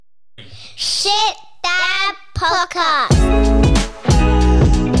Shit Dad Podcast.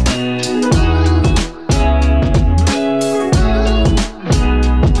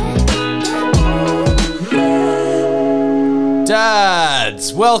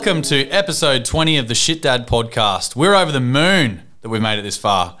 Dads, welcome to episode 20 of the Shit Dad Podcast. We're over the moon that we've made it this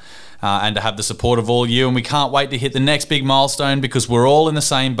far and to have the support of all you, and we can't wait to hit the next big milestone because we're all in the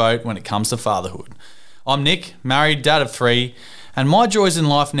same boat when it comes to fatherhood. I'm Nick, married, dad of 3, and my joys in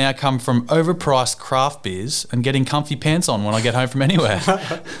life now come from overpriced craft beers and getting comfy pants on when I get home from anywhere.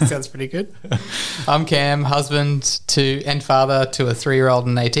 Sounds pretty good. I'm Cam, husband to and father to a 3-year-old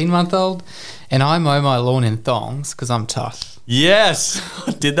and 18-month-old, and I mow my lawn in thongs because I'm tough. Yes,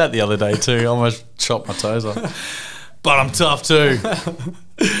 I did that the other day too. I almost chopped my toes off. But I'm tough too.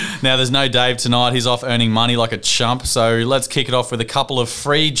 Now, there's no Dave tonight. He's off earning money like a chump. So let's kick it off with a couple of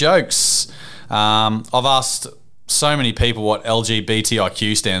free jokes. I've asked so many people what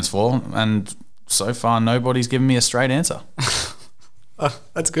LGBTIQ stands for, and so far nobody's given me a straight answer. Oh,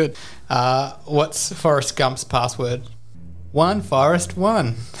 that's good. What's Forrest Gump's password? 1 Forrest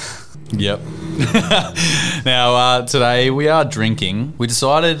 1. Yep. Now, today we are drinking. We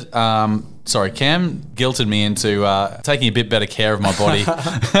decided, Cam guilted me into taking a bit better care of my body.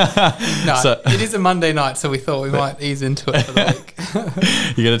 It is a Monday night, so we thought we might ease into it for the week.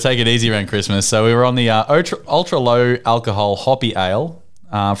 You got to take it easy around Christmas. So we were on the ultra low alcohol hoppy ale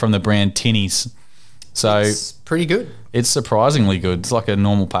from the brand Tinnies. So it's pretty good. It's surprisingly good. It's like a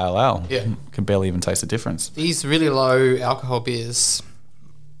normal pale ale. Yeah. You can barely even taste the difference. These really low alcohol beers,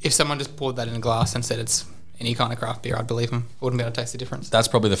 if someone just poured that in a glass and said it's any kind of craft beer, I'd believe them. I wouldn't be able to taste the difference. That's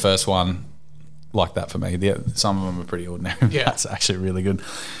probably the first one like that for me. Some of them are pretty ordinary. Yeah. That's actually really good.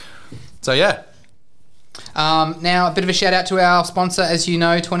 So, yeah. Now, a bit of a shout out to our sponsor, as you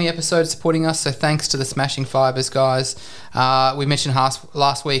know, 20 episodes supporting us, so thanks to the Smashing Fibers guys. We mentioned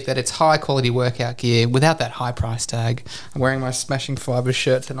last week that it's high quality workout gear without that high price tag. I'm wearing my Smashing Fibers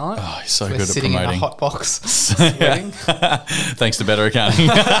shirt tonight. Oh, you're so good We're at sitting promoting. in a hot box sweating. Thanks to better accounting.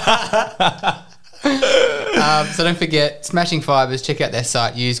 So don't forget, Smashing Fibers, check out their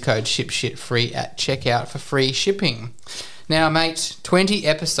site, use code SHIPSHITFREE at checkout for free shipping. Now, mate, 20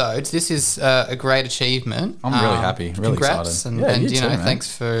 episodes. This is a great achievement. I'm really happy, really congrats, excited. And you too, man.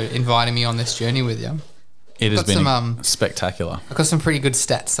 thanks for inviting me on this journey with you. It has been spectacular. I've got some pretty good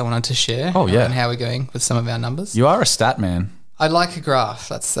stats I wanted to share. Oh, yeah. And how we're going with some of our numbers. You are a stat man. I like a graph.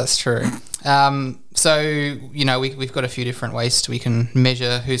 That's true. So, you know, we've got a few different ways we can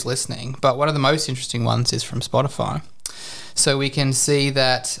measure who's listening, but one of the most interesting ones is from Spotify. So we can see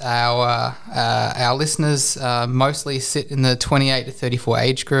that our listeners mostly sit in the 28 to 34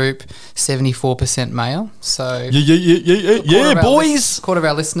 age group, 74% male. So Yeah, boys. Quarter of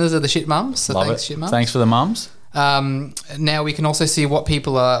our listeners are the shit mums. So Love thanks, it. shit mums. Thanks for the mums. Now we can also see what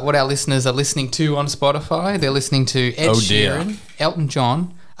our listeners are listening to on Spotify. They're listening to Ed Sheeran, Elton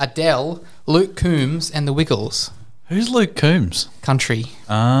John, Adele, Luke Combs, and the Wiggles. Who's Luke Combs? Country.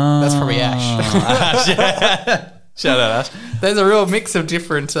 That's probably Ash. Shout out, Ash. There's a real mix of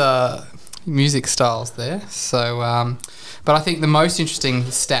different music styles there. So, but I think the most interesting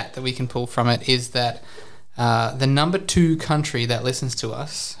stat that we can pull from it is that the number 2 country that listens to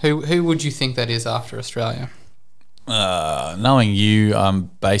us, who would you think that is after Australia? Knowing you,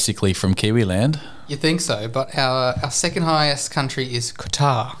 I'm basically from Kiwi land. You think so, but our second highest country is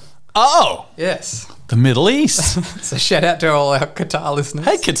Qatar. Oh, Yes. the Middle East. So shout out to all our Qatar listeners.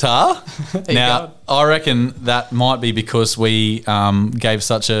 Hey, Qatar. you Now, go. I reckon that might be because we gave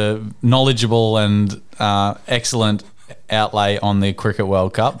such a knowledgeable and excellent outlay on the Cricket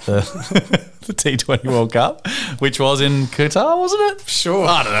World Cup, the T20 World Cup, which was in Qatar, wasn't it? Sure.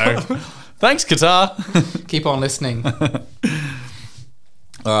 I don't know. Thanks, Qatar. Keep on listening.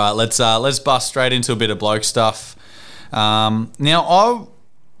 All right, let's bust straight into a bit of bloke stuff. Now, I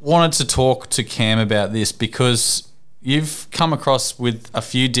wanted to talk to Cam about this because you've come across with a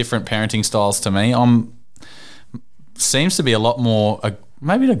few different parenting styles to me. Seems to be a lot more, I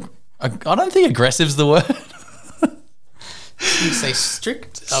don't think aggressive's the word. You say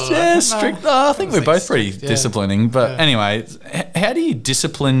strict? Yeah, strict. I think we're both pretty strict, yeah. disciplining. But anyway, how do you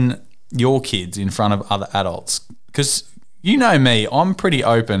discipline your kids in front of other adults? Because you know me, I'm pretty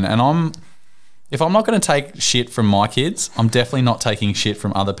open, and if I'm not going to take shit from my kids, I'm definitely not taking shit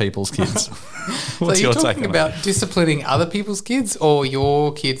from other people's kids. What's So you're your take talking on about that? disciplining other people's kids or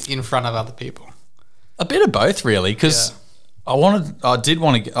your kids in front of other people? A bit of both, really, because I did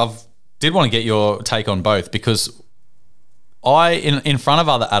want to get your take on both, because in front of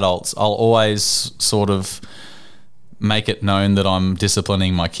other adults, I'll always sort of make it known that I'm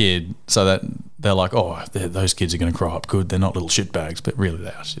disciplining my kid so that they're like, oh, those kids are going to grow up good. They're not little shitbags, but really they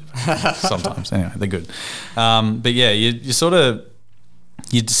are shitbags sometimes. Anyway, they're good. But yeah, you sort of,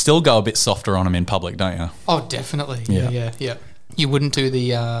 you'd still go a bit softer on them in public, don't you? Oh, definitely. Yeah. Yeah. You wouldn't do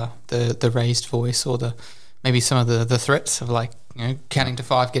the raised voice or maybe some of the threats of like, counting to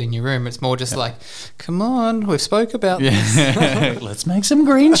 5, get in your room. It's more just like, come on, we've spoke about this. Let's make some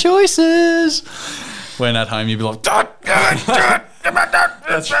green choices. When at home you'd be like, That's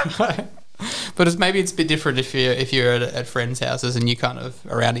right. But maybe it's a bit different if you're at friends' houses and you kind of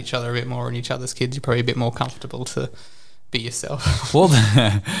around each other a bit more and each other's kids. You're probably a bit more comfortable to be yourself. Well,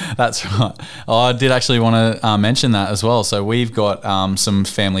 that's right. I did actually want to mention that as well. So we've got some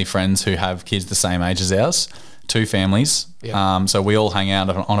family friends who have kids the same age as ours, 2 families. Yeah. So we all hang out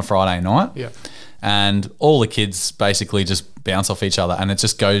on a Friday night. Yeah. And all the kids basically just bounce off each other and it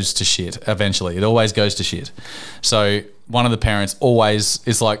just goes to shit eventually. It always goes to shit. So one of the parents always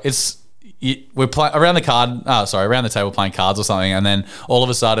is like, we're around the table playing cards or something, and then all of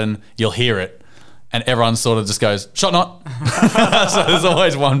a sudden you'll hear it and everyone sort of just goes, shot not. So there's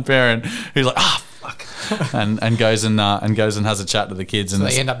always one parent who's like, fuck. And goes and has a chat to the kids. So and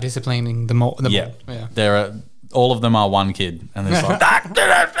they end up disciplining them all. Yeah. All of them are one kid. And they're just like,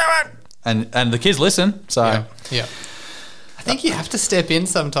 and the kids listen. So yeah. I think you have to step in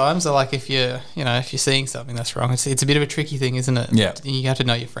sometimes. So like if you're seeing something that's wrong, it's a bit of a tricky thing, isn't it? Yeah. You have to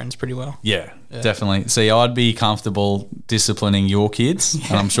know your friends pretty well. Yeah, definitely. See, I'd be comfortable disciplining your kids,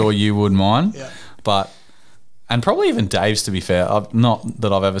 and I'm sure you would mine. Yeah. And probably even Dave's, to be fair. Not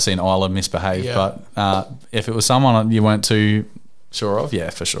that I've ever seen Isla misbehave, but if it was someone you weren't too sure of, yeah,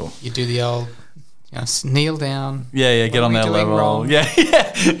 for sure. You do the old, kneel down. Yeah, get on their level. Wrong? Yeah.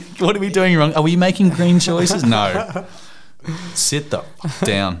 What are we doing wrong? Are we making green choices? No. Sit the fuck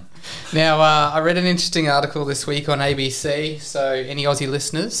down. Now, I read an interesting article this week on ABC. So, any Aussie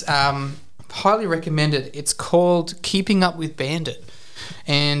listeners, highly recommend it. It's called "Keeping Up with Bandit,"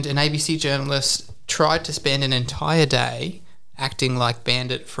 and an ABC journalist tried to spend an entire day acting like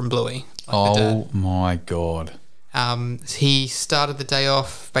Bandit from Bluey. Oh my God. He started the day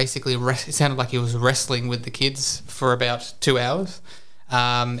off basically, it sounded like he was wrestling with the kids for about 2 hours.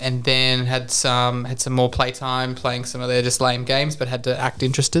 And then had some more playtime playing some of their just lame games, but had to act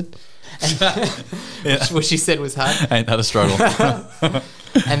interested, which he said was hard. Ain't that a struggle?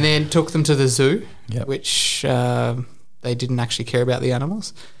 And then took them to the zoo, Yep. which they didn't actually care about the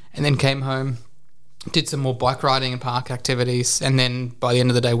animals. And then came home, did some more bike riding and park activities, and then by the end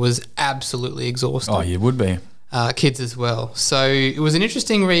of the day was absolutely exhausted. Oh, you would be. Kids as well. So it was an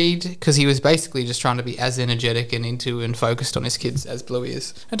interesting read because he was basically just trying to be as energetic and into and focused on his kids as Bluey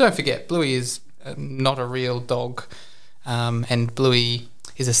is. And don't forget, Bluey is not a real dog, and Bluey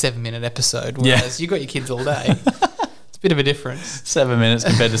is a 7-minute episode, whereas you got your kids all day. It's a bit of a difference. 7 minutes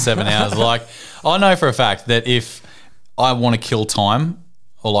compared to 7 hours. Like, I know for a fact that if I want to kill time,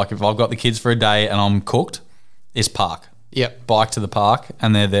 or like if I've got the kids for a day and I'm cooked, it's park. Yep. Bike to the park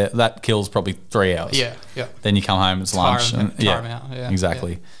and they're there. That kills probably 3 hours. Yeah. Then you come home, it's lunch. Tire 'em out. Yeah.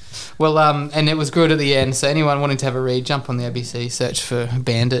 Exactly. Yeah. Well, and it was good at the end. So anyone wanting to have a read, jump on the ABC, search for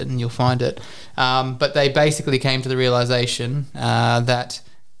Bandit, and you'll find it. But they basically came to the realization that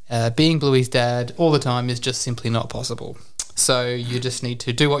being Bluey's dad all the time is just simply not possible. So you just need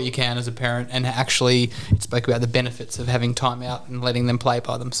to do what you can as a parent, and actually it spoke about the benefits of having time out and letting them play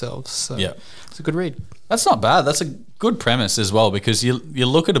by themselves. So it's a good read. That's not bad. That's a good premise as well, because you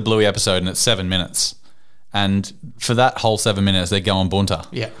look at a Bluey episode and it's 7 minutes, and for that whole 7 minutes they go on bunter.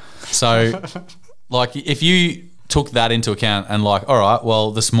 Yeah. So like if you took that into account and like, all right,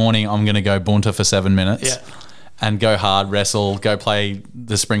 well this morning I'm going to go bunter for 7 minutes. Yeah. And go hard, wrestle, go play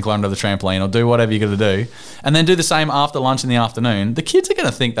the sprinkler under the trampoline, or do whatever you got to do, and then do the same after lunch in the afternoon. The kids are going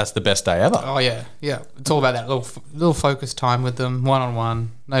to think that's the best day ever. Oh yeah. It's all about that little focused time with them, 1-on-1,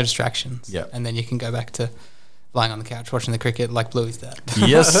 no distractions. Yeah. And then you can go back to lying on the couch watching the cricket like Bluey's dad.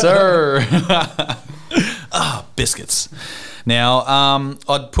 Yes, sir. Biscuits. Now,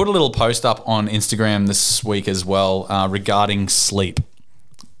 I'd put a little post up on Instagram this week as well regarding sleep.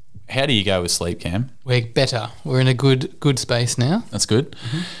 How do you go with sleep, Cam? We're better. We're in a good space now. That's good.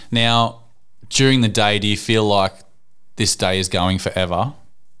 Mm-hmm. Now, during the day, do you feel like this day is going forever?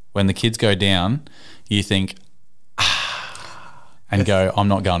 When the kids go down, you think, and go, I'm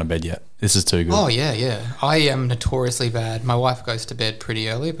not going to bed yet. This is too good. Oh, yeah. I am notoriously bad. My wife goes to bed pretty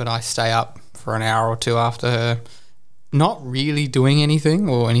early, but I stay up for an hour or two after her, not really doing anything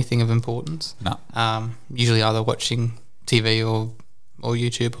or anything of importance. No. Usually either watching TV or or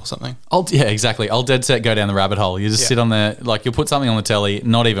YouTube or something. Yeah, exactly. I'll dead set go down the rabbit hole. You just sit on there, like you'll put something on the telly,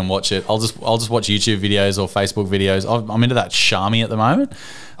 not even watch it. I'll just watch YouTube videos or Facebook videos. I'm into that Shami at the moment.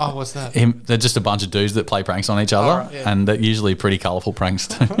 Oh, what's that? They're just a bunch of dudes that play pranks on each other, right, yeah. and they're usually pretty colourful pranks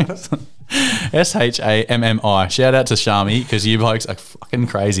too. SHAMMI. Shout out to Shami because you blokes are fucking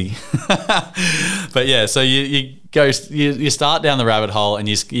crazy. But yeah, so you start down the rabbit hole and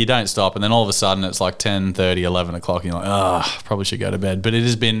you don't stop, and then all of a sudden it's like 10:30, 11 o'clock, and you're like, probably should go to bed. But it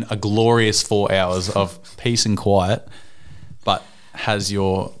has been a glorious 4 hours of peace and quiet. But has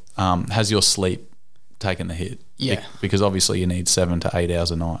your sleep taken the hit? Yeah. Because obviously you need 7 to 8 hours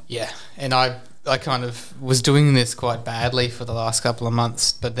a night. Yeah, and I kind of was doing this quite badly for the last couple of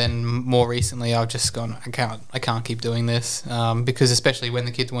months, but then more recently I've just gone, I can't keep doing this because especially when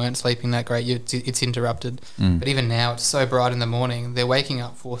the kids weren't sleeping that great, it's interrupted. But even now it's so bright in the morning, they're waking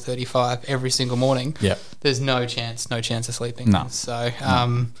up 4:35 every single morning. Yeah, there's no chance of sleeping. No. So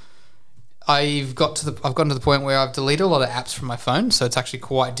I've gotten to the point where I've deleted a lot of apps from my phone, so it's actually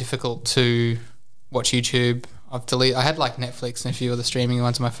quite difficult to watch YouTube. I had like Netflix and a few other streaming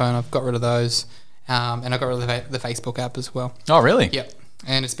ones on my phone. I've got rid of those, and I got rid of the Facebook app as well. Oh, really? Yep.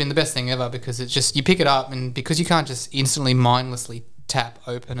 And it's been the best thing ever because it's just you pick it up, and because you can't just instantly mindlessly tap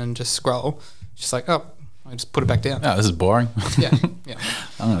open and just scroll, it's just like I just put it back down. Oh, this is boring. Yeah.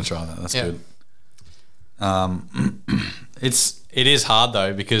 I'm gonna try that. That's Yeah. good. It is hard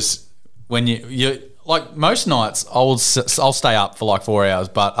though because when you like most nights I'll stay up for like 4 hours,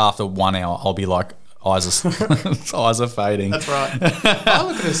 but after 1 hour I'll be like eyes are fading. That's right. I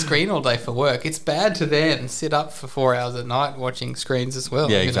look at a screen all day for work. It's bad to then sit up for 4 hours at night watching screens as well.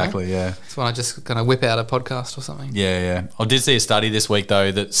 Yeah, exactly. You know? Yeah. That's when I just kind of whip out a podcast or something. Yeah. I did see a study this week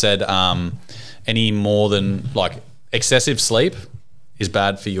though that said any more than like excessive sleep is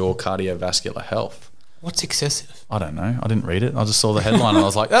bad for your cardiovascular health. What's excessive? I don't know. I didn't read it. I just saw the headline and I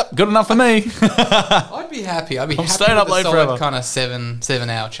was like, good enough for me. I'd be happy. I'm staying up late forever. Kind of 7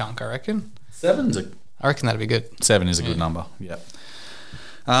 hour chunk, I reckon. I reckon that'd be good. 7 is a good number. Yeah.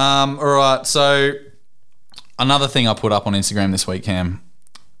 All right. So another thing I put up on Instagram this week, Cam,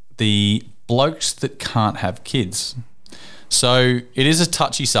 the blokes that can't have kids. So it is a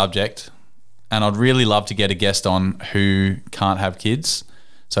touchy subject, and I'd really love to get a guest on who can't have kids.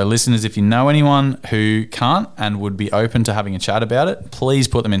 So listeners, if you know anyone who can't and would be open to having a chat about it, please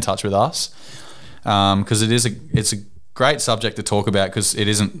put them in touch with us because it's a great subject to talk about because it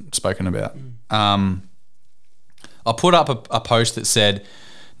isn't spoken about. I put up a post that said,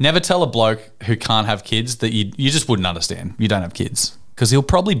 never tell a bloke who can't have kids that you just wouldn't understand. You don't have kids because he'll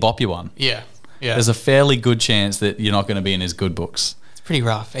probably bop you one. Yeah. There's a fairly good chance that you're not going to be in his good books. It's pretty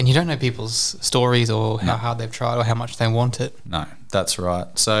rough. And you don't know people's stories or how hard they've tried or how much they want it. No, that's right.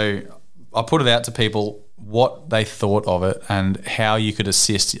 So I put it out to people what they thought of it and how you could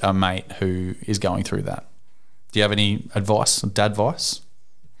assist a mate who is going through that. Do you have any advice, dad advice?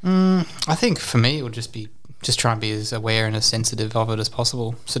 I think for me it would just try and be as aware and as sensitive of it as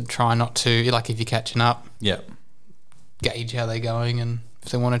possible. So try not to, like if you're catching up, gauge how they're going, and if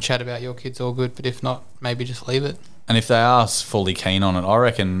they want to chat about your kids, all good, but if not, maybe just leave it. And if they are fully keen on it, I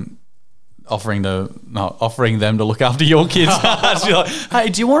reckon offering them to look after your kids. Be like, hey,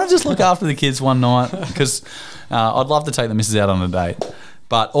 do you want to just look after the kids one night? Because I'd love to take the missus out on a date.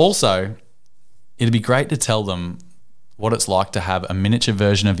 But also, it'd be great to tell them what it's like to have a miniature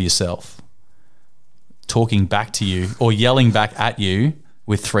version of yourself talking back to you or yelling back at you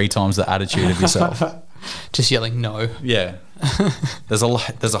with 3 times the attitude of yourself. Just yelling no. Yeah. There's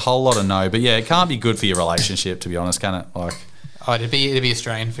a whole lot of no, but yeah, it can't be good for your relationship, to be honest, can it? Like, it'd be a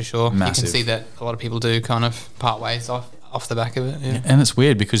strain for sure. Massive. You can see that a lot of people do kind of part ways off the back of it. Yeah. And it's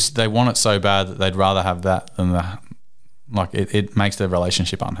weird because they want it so bad that they'd rather have that than it makes their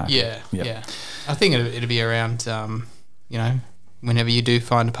relationship unhappy. Yeah. I think it'd be around, whenever you do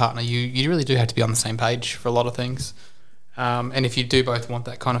find a partner, you really do have to be on the same page for a lot of things. And if you do both want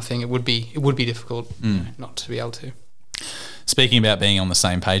that kind of thing, it would be difficult not to be able to. Speaking about being on the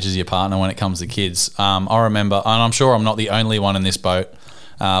same page as your partner when it comes to kids, I remember, and I'm sure I'm not the only one in this boat,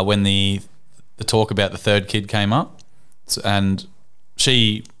 when the talk about the third kid came up, and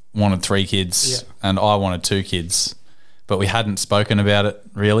she wanted 3 kids and I wanted 2 kids, but we hadn't spoken about it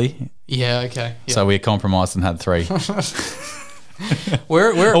really. Yeah, okay. Yeah. So we compromised and had 3.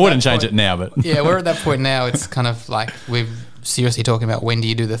 we're I wouldn't change it now, but yeah, we're at that point now. It's kind of like we're seriously talking about when do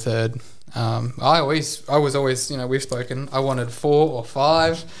you do the third. I was always, we've spoken. I wanted 4 or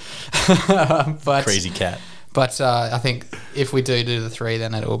 5, but crazy cat. But I think if we do the 3,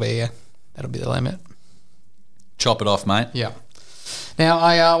 then that'll be the limit. Chop it off, mate. Yeah. Now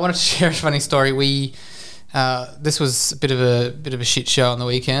I wanted to share a funny story. We this was a bit of a shit show on the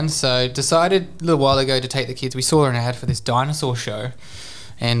weekend. So decided a little while ago to take the kids. We saw an ad for this dinosaur show,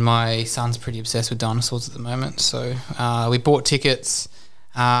 and my son's pretty obsessed with dinosaurs at the moment. So we bought tickets.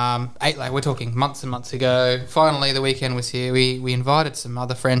 We're talking months and months ago. Finally, the weekend was here. We invited some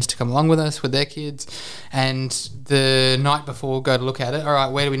other friends to come along with us with their kids, and the night before, go to look at it. All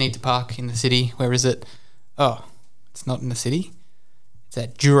right, where do we need to park in the city? Where is it? Oh, it's not in the city. It's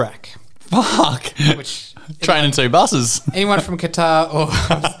at Durack. Fuck. Which Training 2 buses. anyone from Qatar or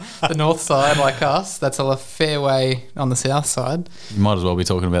the north side like us, that's a fair way on the south side. You might as well be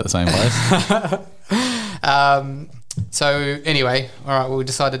talking about the same place. So anyway, all right, well, we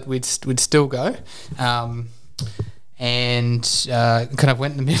decided we'd still go, and kind of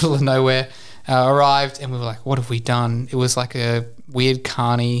went in the middle of nowhere, arrived, and we were like, what have we done? It was like a weird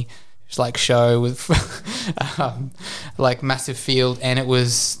carny like show with like massive field, and there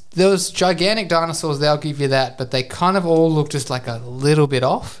was gigantic dinosaurs, they'll give you that, but they kind of all looked just like a little bit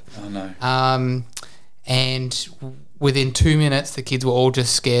off. Oh no. And within 2 minutes, the kids were all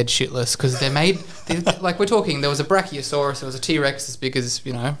just scared shitless because like we're talking, there was a Brachiosaurus, there was a T-Rex as big as,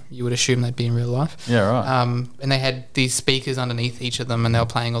 you would assume they'd be in real life. Yeah, right. And they had these speakers underneath each of them, and they were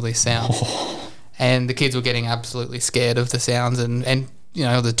playing all these sounds. And the kids were getting absolutely scared of the sounds and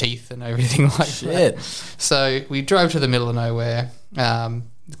the teeth and everything like Shit. that. So we drove to the middle of nowhere.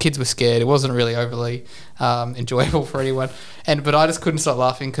 The kids were scared. It wasn't really overly enjoyable for anyone. But I just couldn't stop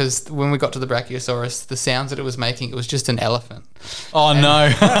laughing because when we got to the Brachiosaurus, the sounds that it was making, it was just an elephant. Oh, no.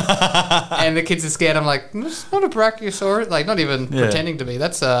 And the kids are scared. I'm like, it's not a Brachiosaurus. Like, not even pretending to be.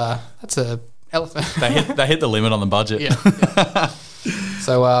 That's a elephant. They hit the limit on the budget. Yeah.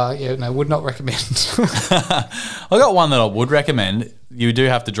 So, would not recommend. I got one that I would recommend. You do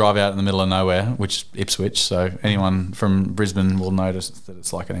have to drive out in the middle of nowhere, which Ipswich, so anyone from Brisbane will notice that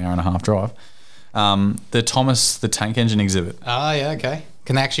it's like an hour and a half drive. The Thomas the Tank Engine exhibit. Oh, yeah, okay.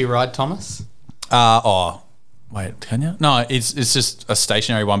 Can they actually ride Thomas? Wait, can you? No, it's just a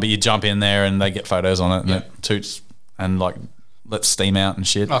stationary one, but you jump in there and they get photos on it and it toots and like lets steam out and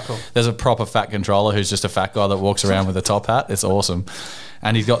shit. Oh, cool. There's a proper fat controller who's just a fat guy that walks around with a top hat. It's awesome.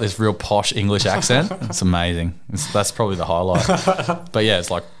 And he's got this real posh English accent. It's amazing. That's probably the highlight. But yeah,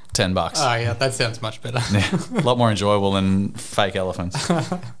 it's like $10. Oh, yeah, that sounds much better. Yeah, a lot more enjoyable than fake elephants.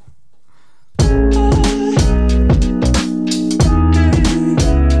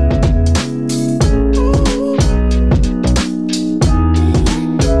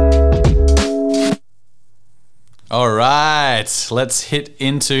 All right, let's hit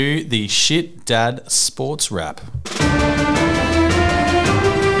into the Shit Dad Sports Wrap.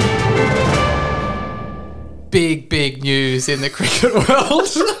 Big news in the cricket world.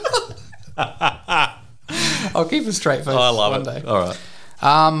 I'll keep it straight for I love one it. day. All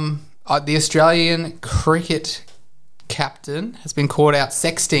right. The Australian cricket captain has been caught out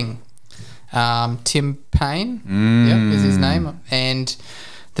sexting. Tim Payne, is his name. And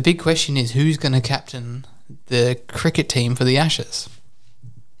the big question is, who's going to captain the cricket team for the Ashes?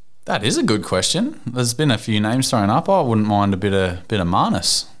 That is a good question. There's been a few names thrown up. I wouldn't mind a bit of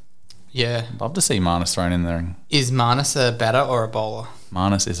Marnus. Yeah. Love to see Marnus thrown in there. Is Marnus a batter or a bowler?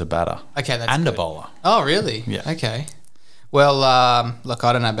 Marnus is a batter. Okay, that's and good. a bowler. Oh, really? Yeah. Okay. Well, look,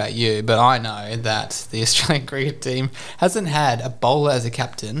 I don't know about you, but I know that the Australian cricket team hasn't had a bowler as a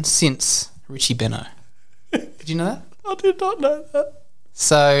captain since Richie Benaud. Did you know that? I did not know that.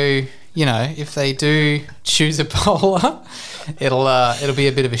 So, if they do choose a bowler, it'll be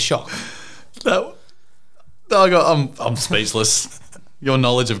a bit of a shock. I'm speechless. Your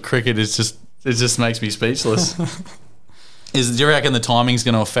knowledge of cricket it just makes me speechless. Do you reckon the timing's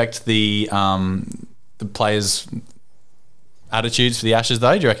going to affect the players' attitudes for the Ashes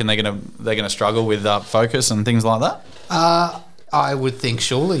though? Do you reckon they're going to struggle with focus and things like that? I would think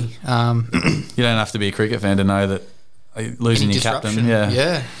surely. You don't have to be a cricket fan to know that losing your captain,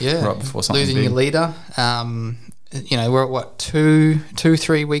 yeah, right before something losing big. your leader. We're at what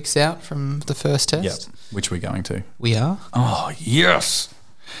 2-3 weeks out from the first test. Yep, which we're going to. We are. Oh yes.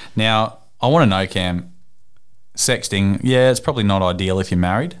 Now I want to know, Cam, sexting. Yeah, it's probably not ideal if you're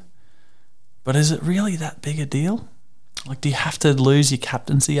married, but is it really that big a deal? Like, do you have to lose your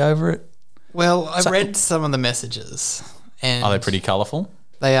captaincy over it? Well, I read some of the messages, and Are they pretty colourful?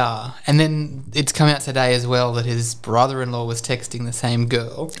 They are. And then it's come out today as well that his brother-in-law was texting the same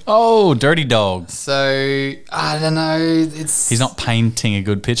girl. Oh, dirty dog. So, I don't know. He's not painting a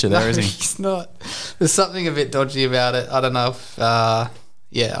good picture there, is he? He's not. There's something a bit dodgy about it. I don't know if... I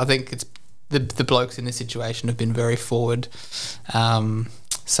think it's the blokes in this situation have been very forward.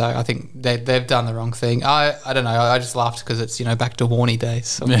 So I think they've done the wrong thing. I don't know. I just laughed because it's back to horny days.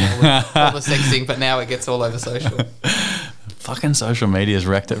 So all the sexting, but now it gets all over social. Fucking social media's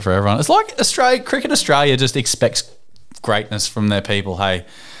wrecked it for everyone. It's like Cricket Australia just expects greatness from their people. Hey,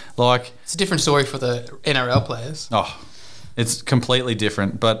 like It's a different story for the NRL players. oh, it's completely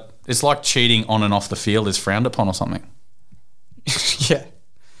different. But it's like cheating on and off the field is frowned upon or something. Yeah.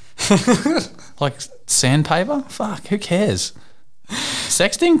 Like sandpaper? Fuck, who cares?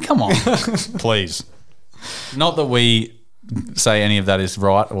 Sexting? Come on. Please. Not that we say any of that is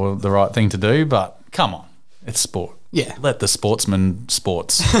right or the right thing to do, but come on. It's sport. Yeah. Let the sportsman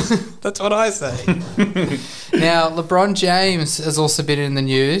sports. That's what I say. Now, LeBron James has also been in the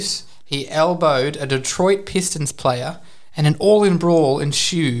news. He elbowed a Detroit Pistons player and an all-in brawl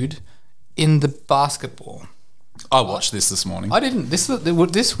ensued in the basketball. I watched this morning. I didn't. This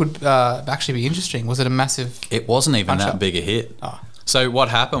would actually be interesting. Was it a massive... It wasn't even that Punch-up? big a hit. Oh. So what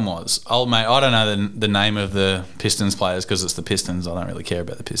happened was, old mate, I don't know the name of the Pistons players because it's the Pistons. I don't really care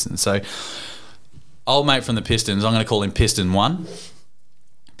about the Pistons. So old mate from the Pistons, I'm going to call him Piston 1.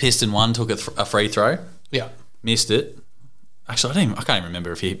 Piston 1 took a free throw, Yeah. missed it. Actually, I can't even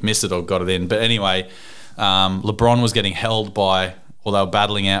remember if he missed it or got it in. But anyway, LeBron was getting held by, or they were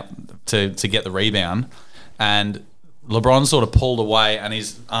battling out to get the rebound. And LeBron sort of pulled away and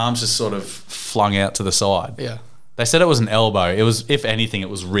his arms just sort of flung out to the side. Yeah. They said it was an elbow. It was, if anything, it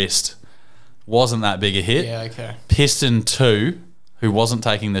was wrist. Wasn't that big a hit. Yeah, okay. Piston 2, who wasn't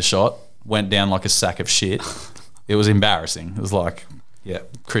taking the shot, went down like a sack of shit. It was embarrassing. It was like,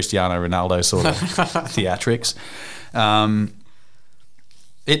 Cristiano Ronaldo sort of theatrics.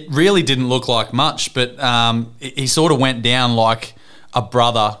 It really didn't look like much, but he sort of went down like a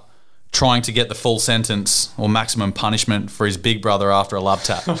brother trying to get the full sentence or maximum punishment for his big brother after a love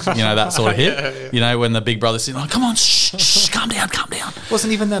tap. That sort of hit. When the big brother's saying, come on, shh, calm down.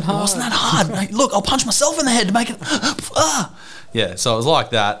 Wasn't even that hard. It wasn't that hard. Mate. Look, I'll punch myself in the head to make it. Yeah, so it was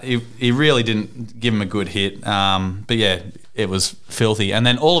like that. He really didn't give him a good hit. But yeah, it was filthy. And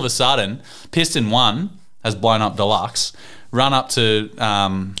then all of a sudden, Piston 1 has blown up Deluxe, run up to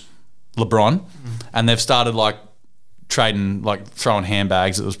LeBron, and they've started trading, throwing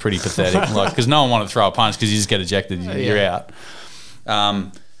handbags. It was pretty pathetic. Because no one wanted to throw a punch because you just get ejected, you're out.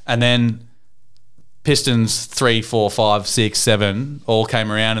 And then Pistons 3, 4, 5, 6, 7 all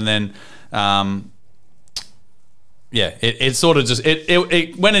came around, and then it sort of just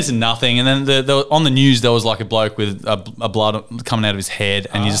it went into nothing. And then on the news there was like a bloke with a blood coming out of his head,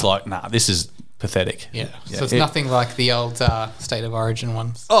 and you're just like, nah, this is pathetic. Yeah. So it's nothing like the old State of Origin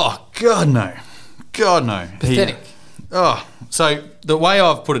ones. Oh God no. Pathetic. So the way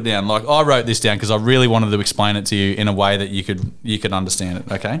I've put it down, I wrote this down because I really wanted to explain it to you in a way that you could understand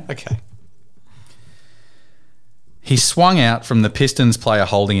it. Okay. Okay. He swung out from the Pistons player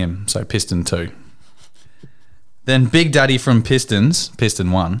holding him, so Piston 2. Then Big Daddy from Pistons,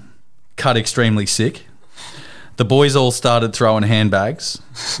 Piston 1, cut extremely sick. The boys all started throwing handbags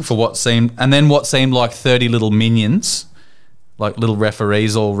for what seemed like 30 little minions, like little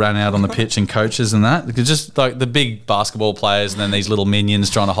referees all ran out on the pitch and coaches and that. Just like the big basketball players and then these little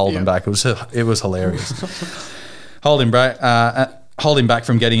minions trying to hold them back. It was hilarious. Hold him back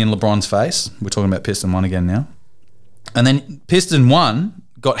from getting in LeBron's face. We're talking about Piston 1 again now. And then Piston 1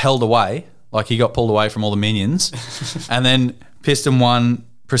 got held away, like he got pulled away from all the minions. And then Piston 1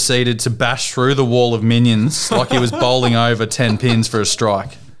 proceeded to bash through the wall of minions like he was bowling over 10 pins for a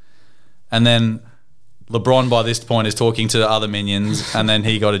strike. And then LeBron by this point is talking to the other minions, and then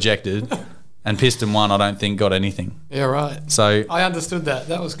he got ejected. And Piston 1, I don't think, got anything. Yeah, right. So I understood that.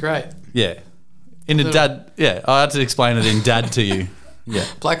 That was great. yeah. I had to explain it in dad to you. Yeah.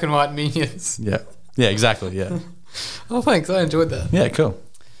 Black and white minions. Yeah. Yeah, exactly, yeah. Oh, thanks. I enjoyed that. Yeah, cool.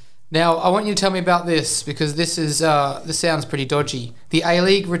 Now, I want you to tell me about this because this sounds pretty dodgy. The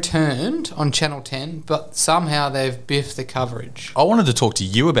A-League returned on Channel 10, but somehow they've biffed the coverage. I wanted to talk to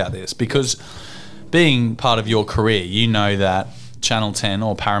you about this because being part of your career, you know that Channel 10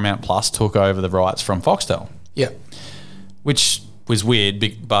 or Paramount Plus took over the rights from Foxtel. Yeah. Which was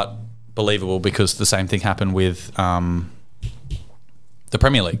weird, but believable because the same thing happened with the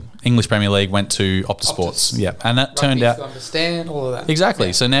Premier League. English Premier League went to Optus Sports. Yeah, and that turned out... to understand all of that. Exactly.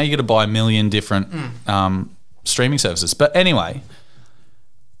 Yeah. So now you got to buy a million different streaming services. But anyway,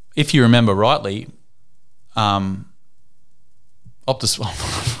 if you remember rightly, Optus...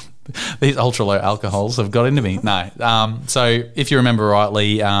 these ultra low alcohols have got into me. No. So if you remember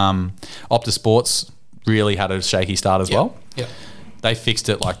rightly, Optus Sports really had a shaky start as well. Yeah. They fixed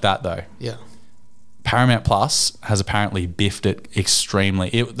it like that though. Yeah. Paramount Plus has apparently biffed it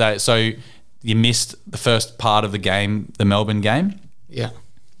extremely. So you missed the first part of the game, the Melbourne game. Yeah.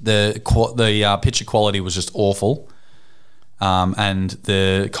 the picture quality was just awful, and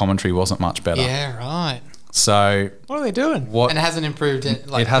the commentary wasn't much better. Yeah, right. So What are they doing? And it hasn't improved it.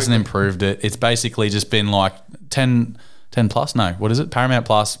 it hasn't improved it. It's basically just been like 10 plus. No, what is it? Paramount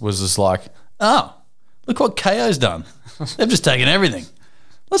Plus was just like, oh, look what KO's done. They've just taken everything.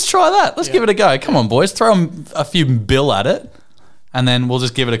 Let's try that. Let's give it a go. Come on, boys. Throw them a few bill at it, and then we'll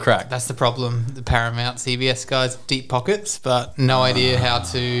just give it a crack. That's the problem. The Paramount CBS guys, deep pockets, but no idea how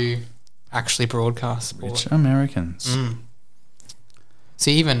to actually broadcast sport. Rich Americans.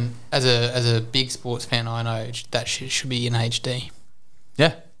 See, even as a big sports fan, I know that shit should be in HD.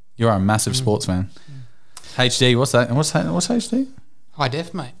 Yeah, you are a massive sports fan. HD, what's that? What's HD? High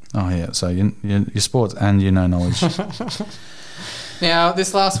def, mate. Oh, yeah. So you're sports and you know knowledge. Now,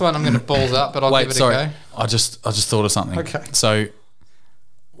 this last one I'm going to balls up, but I'll give it a go. I just thought of something. Okay. So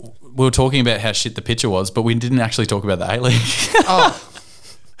we were talking about how shit the pitcher was, but we didn't actually talk about the A-League. Oh,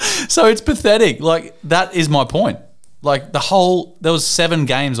 So it's pathetic. Like, that is my point. Like, there was 7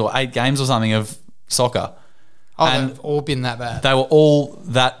 games or 8 games or something of soccer. And they've all been that bad. they were all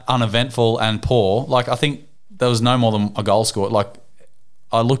that uneventful and poor. Like, I think there was no more than a goal scored. Like,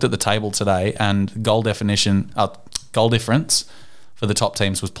 I looked at the table today, and goal difference for the top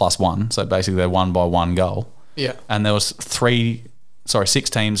teams was +1. So basically, they won by 1 goal. Yeah. And there was 6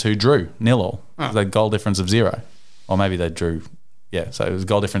 teams who drew 0-0. Oh. The goal difference of 0, or maybe they drew. Yeah, so it was a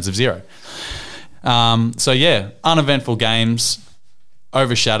goal difference of 0. So yeah, uneventful games,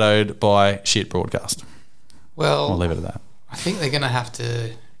 overshadowed by shit broadcast. Well, We'll leave it at that. I think they're going to have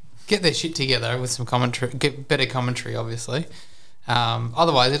to get their shit together with some commentary, get better commentary, obviously.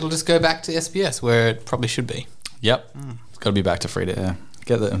 Otherwise, it'll just go back to SBS where it probably should be. Yep, it's got to be back to free to air.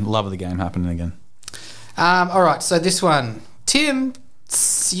 Get the love of the game happening again. All right, so this one, Tim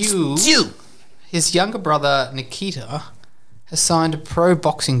Tszyu, his younger brother Nikita, has signed a pro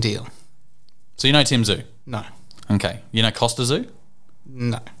boxing deal. So you know Tim Tszyu? No, Okay. You know Costa Tszyu?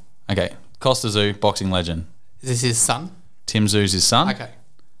 no. Okay. Costa Tszyu, boxing legend. Is this his son? Tim Tszyu's his son. Okay.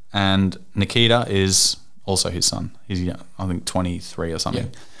 And Nikita is also his son. He's, I think, 23 or something.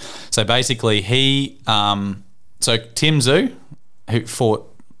 Yeah. So basically, so Tim Tszyu, who fought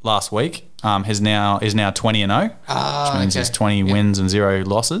last week, is now 20-0, which means he's 20 wins and 0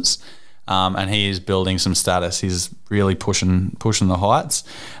 losses. And he is building some status. He's really pushing the heights.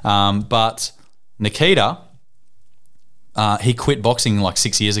 But Nikita, he quit boxing like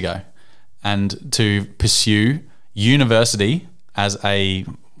 6 years ago, and to pursue university as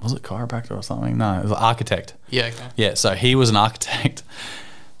was it chiropractor or something? No, it was an architect. Yeah, okay. Yeah, so he was an architect.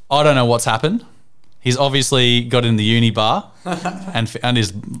 I don't know what's happened. He's obviously got in the uni bar and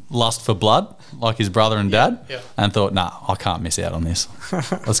his lust for blood, like his brother and dad, and thought, nah, I can't miss out on this.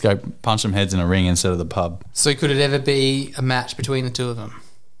 Let's go punch some heads in a ring instead of the pub. So could it ever be a match between the two of them?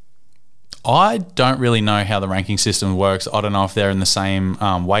 I don't really know how the ranking system works. I don't know if they're in the same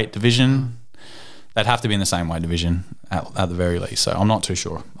weight division. They'd have to be in the same weight division at the very least. So I'm not too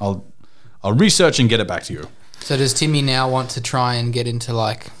sure. I'll research and get it back to you. So does Timmy now want to try and get into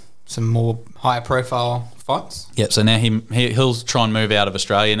like some more higher profile fights? Yeah, so now he'll try and move out of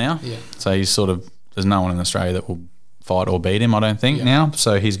Australia now. Yeah. So he's there's no one in Australia that will fight or beat him, I don't think, now.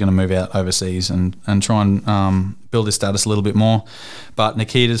 So he's going to move out overseas and try and build his status a little bit more. But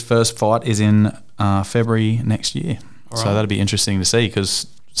Nikita's first fight is in February next year. So that'll be interesting to see, because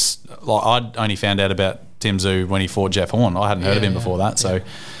I'd only found out about Tim Tszyu when he fought Jeff Horn. I hadn't heard of him before that. So,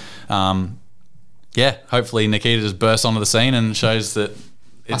 hopefully Nikita just bursts onto the scene and shows that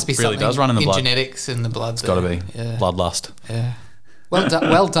it really does run in the blood. Genetics in the blood. It's got to be bloodlust. Yeah.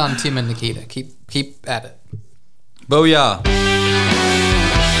 Well done, Tim and Nikita. Keep at it. Booyah.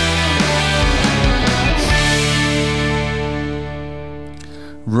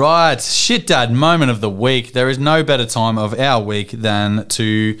 Right, shit dad moment of the week. There is no better time of our week than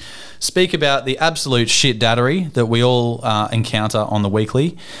to speak about the absolute shit daddery that we all encounter on the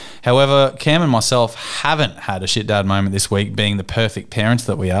weekly. However, Cam and myself haven't had a shit dad moment this week, being the perfect parents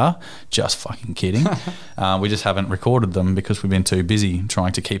that we are. Just fucking kidding. We just haven't recorded them because we've been too busy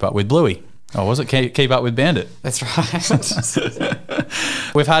trying to keep up with Bluey. Oh, was it keep up with Bandit? That's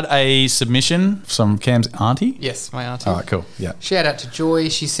right. We've had a submission from Cam's auntie. Yes, my auntie. All right, cool. Yeah. Shout out to Joy.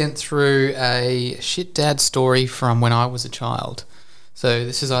 She sent through a shit dad story from when I was a child. So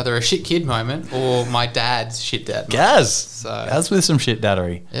this is either a shit kid moment or my dad's shit dad moment. Gaz. Gaz with some shit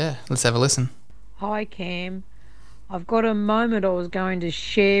daddery. Yeah, let's have a listen. Hi Cam, I've got a moment I was going to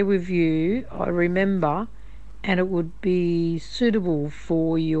share with you, I remember, and it would be suitable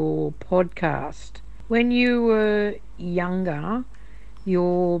for your podcast. When you were younger,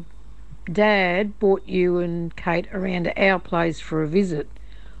 your dad brought you and Kate around to our place for a visit.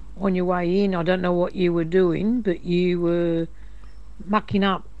 on your way in. I don't know what you were doing, but you were mucking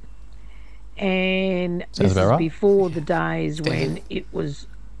up. And Sounds this about is right. before the days when it was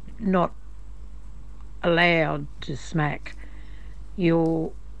not allowed to smack.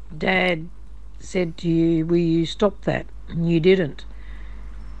 Your dad said to you, will you stop that? And you didn't.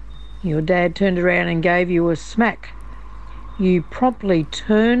 Your dad turned around and gave you a smack. You promptly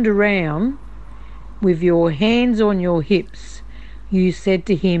turned around with your hands on your hips. You said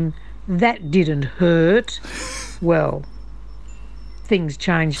to him, that didn't hurt. Well, things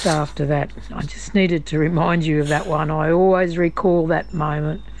changed after that. I just needed to remind you of that one. I always recall that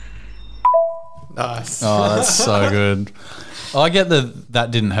moment. Nice. Oh, that's so good. I get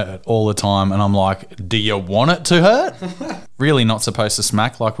that didn't hurt all the time, and I'm like, do you want it to hurt? Really not supposed to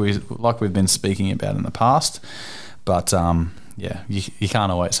smack like we've been speaking about in the past. But yeah, you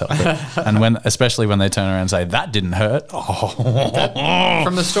can't always help it. And especially when they turn around and say, that didn't hurt. Oh.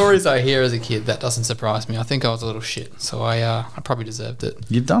 From the stories I hear as a kid, that doesn't surprise me. I think I was a little shit, so I probably deserved it.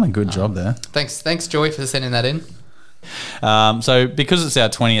 You've done a good job there. Thanks, Joy, for sending that in. So because it's our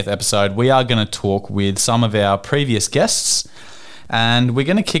 20th episode, we are going to talk with some of our previous guests, and we're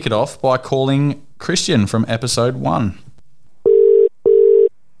going to kick it off by calling Christian from episode 1.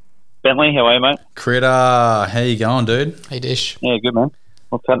 Bentley, how are you, mate? Critter, how you going, dude? Hey, Dish. Yeah, good, man.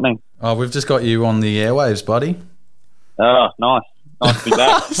 What's happening? Oh, we've just got you on the airwaves, buddy. Oh, nice. Nice to be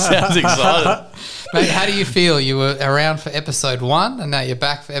back. Sounds excited. Mate, how do you feel? You were around for episode 1 and now you're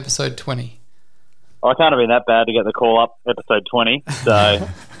back for episode 20. I can't have been that bad to get the call up, episode 20. So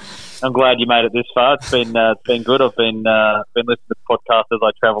I'm glad you made it this far. It's been good. I've been listening to podcasts as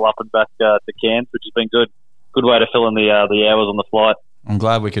I travel up and back to Cairns, which has been good. Good way to fill in the hours on the flight. I'm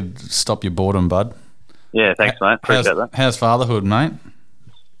glad we could stop your boredom, bud. Yeah, thanks, mate. Appreciate that. How's fatherhood, mate?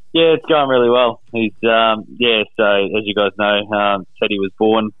 Yeah, it's going really well. He's so as you guys know, Teddy was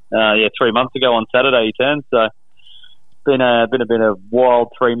born 3 months ago on Saturday. He turned, so it's been a bit of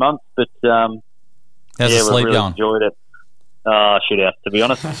wild 3 months, but How's the sleep we've really going? enjoyed it. Shit out, to be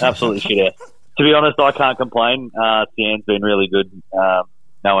honest. Absolutely shit out. To be honest, I can't complain. Sienne's been really good,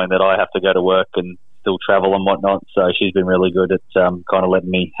 knowing that I have to go to work and still travel and whatnot. So she's been really good at kind of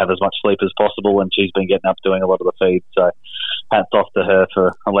letting me have as much sleep as possible, and she's been getting up doing a lot of the feeds. So hats off to her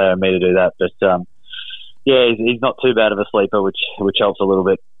for allowing me to do that. But he's not too bad of a sleeper, which helps a little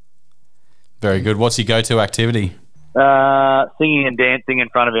bit. Very good. What's your go-to activity? Singing and dancing in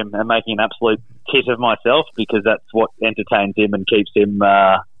front of him and making an absolute tit of myself, because that's what entertains him and keeps him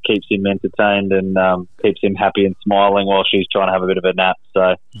entertained and keeps him happy and smiling while she's trying to have a bit of a nap.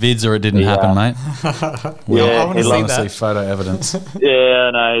 So Vids or it didn't happen, mate. Yeah, I want he to loves see See that. photo evidence.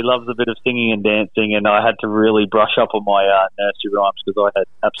 yeah, no, he loves a bit of singing and dancing, and I had to really brush up on my nursery rhymes because I had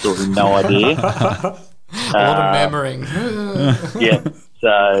absolutely no idea. A lot of murmuring. Yeah.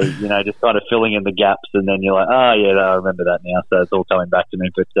 So, just kind of filling in the gaps, and then you're like, oh, yeah, I remember that now. So it's all coming back to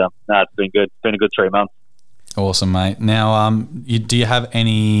me. But, it's been good. It's been a good 3 months. Awesome, mate. Now, do you have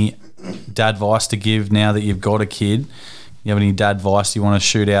any dad advice to give now that you've got a kid? You have any dad advice you want to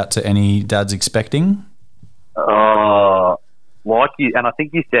shoot out to any dads expecting? Like you, and I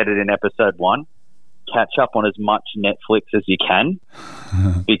think you said it in episode 1, catch up on as much Netflix as you can,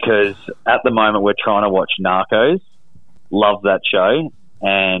 because at the moment we're trying to watch Narcos. Love that show.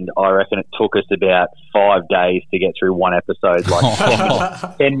 And I reckon it took us about 5 days to get through one episode,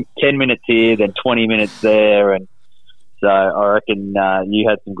 like 10 minutes here, then 20 minutes there. And so I reckon you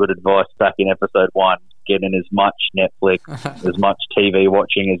had some good advice back in episode 1, getting as much Netflix, as much TV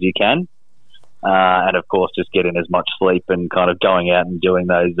watching as you can. And, of course, just getting as much sleep and kind of going out and doing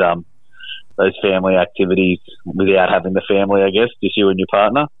those family activities without having the family, I guess, just you and your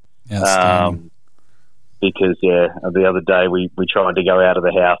partner. Outstanding. Because, the other day we tried to go out of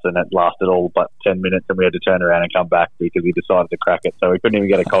the house and it lasted all but 10 minutes and we had to turn around and come back because we decided to crack it. So we couldn't even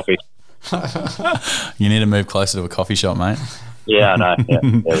get a coffee. You need to move closer to a coffee shop, mate. Yeah, I know. Yeah,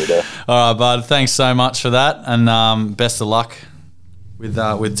 there we go. All right, bud. Thanks so much for that, and best of luck with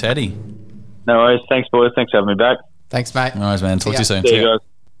Teddy. No worries. Thanks, boys. Thanks for having me back. Thanks, mate. No worries, man. Talk to you soon. See you guys.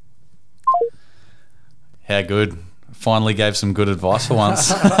 How good. Finally gave some good advice for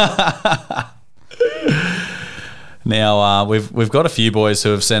once. Now, we've got a few boys who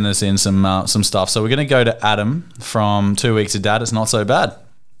have sent us in some stuff. So we're going to go to Adam from 2 Weeks of Dad. It's not so bad.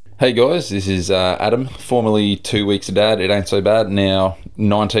 Hey guys, this is Adam, formerly 2 weeks of dad. It ain't so bad. Now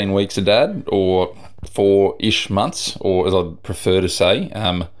 19 weeks of dad, or 4-ish months, or as I'd prefer to say.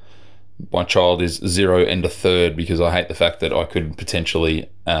 My child is 0 and a third, because I hate the fact that I could potentially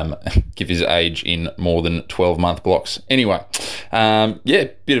give his age in more than 12-month blocks. Anyway,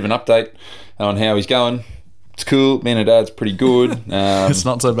 bit of an update on how he's going. it's cool. Being a dad's pretty good. It's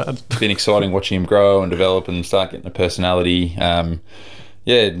not so bad. Been exciting watching him grow and develop and start getting a personality.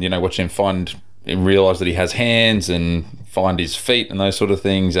 Watching him realise that he has hands and find his feet and those sort of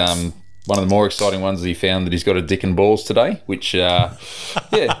things. One of the more exciting ones is he found that he's got a dick and balls today, which,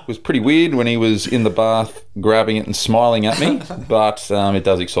 was pretty weird when he was in the bath grabbing it and smiling at me. But it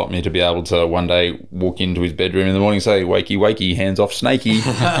does excite me to be able to one day walk into his bedroom in the morning and say, wakey, wakey, hands off, snakey.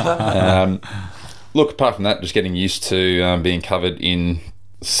 Look, apart from that, just getting used to being covered in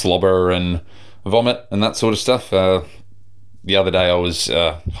slobber and vomit and that sort of stuff. The other day I was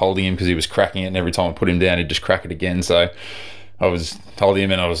holding him because he was cracking it, and every time I put him down, he'd just crack it again. So I was holding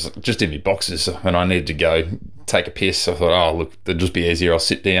him, and I was just in my boxes, and I needed to go take a piss. So I thought, it'll just be easier. I'll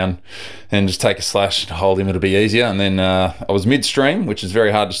sit down and just take a slash to hold him. It'll be easier. And then I was midstream, which is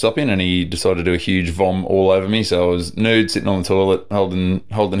very hard to stop in, and he decided to do a huge vom all over me. So I was nude, sitting on the toilet,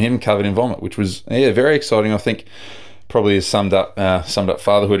 holding him covered in vomit, which was very exciting. I think probably has summed up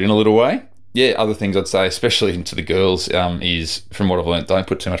fatherhood in a little way. Yeah, other things I'd say, especially to the girls, is from what I've learned, don't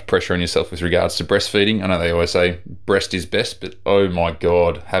put too much pressure on yourself with regards to breastfeeding. I know they always say breast is best, but oh my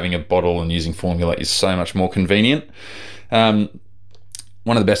God, having a bottle and using formula is so much more convenient. One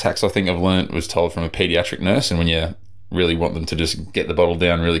of the best hacks I think I've learned was told from a paediatric nurse, and when you really want them to just get the bottle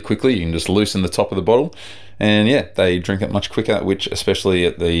down really quickly, you can just loosen the top of the bottle, and they drink it much quicker, which especially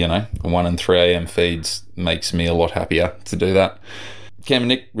at the 1 and 3 a.m. feeds makes me a lot happier to do that. Cam and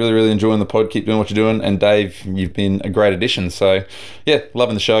Nick, really, really enjoying the pod. Keep doing what you're doing. And Dave, you've been a great addition. So,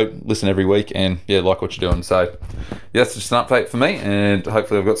 loving the show. Listen every week and, like what you're doing. So, that's just an update for me. And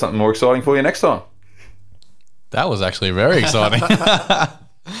hopefully I've got something more exciting for you next time. That was actually very exciting.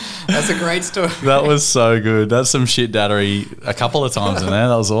 That's a great story. That was so good. That's some shit daddery a couple of times in there.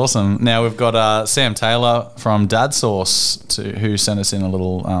 That was awesome. Now we've got Sam Taylor from Dad Sauce who sent us in a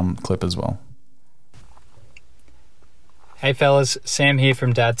little clip as well. Hey fellas, Sam here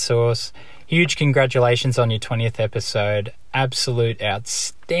from Dad Sauce. Huge congratulations on your 20th episode. Absolute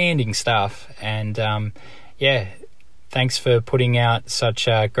outstanding stuff. And thanks for putting out such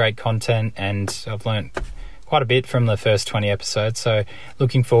great content, and I've learnt quite a bit from the first 20 episodes, so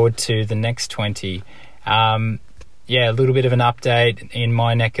looking forward to the next 20. A little bit of an update in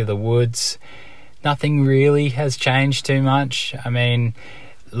my neck of the woods. Nothing really has changed too much. I mean,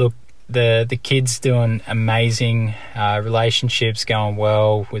 look, the kids doing amazing, relationships going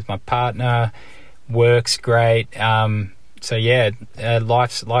well with my partner, work's great. Life's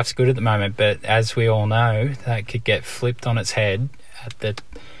good at the moment, but as we all know, that could get flipped on its head at the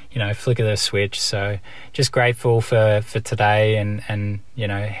flick of the switch. So just grateful for today and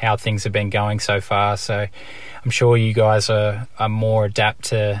how things have been going so far. So I'm sure you guys are more adapt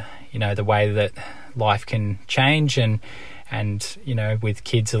to the way that life can change, and with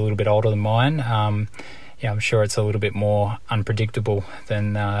kids a little bit older than mine, I'm sure it's a little bit more unpredictable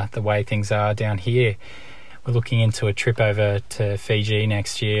than the way things are down here. We're looking into a trip over to Fiji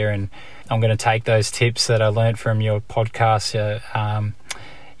next year, and I'm going to take those tips that I learnt from your podcast,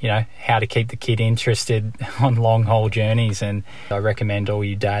 how to keep the kid interested on long haul journeys. And I recommend all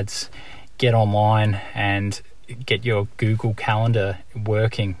you dads get online and get your Google Calendar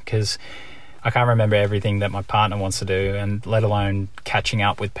working, because I can't remember everything that my partner wants to do, and let alone catching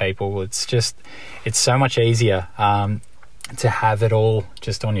up with people. It's so much easier to have it all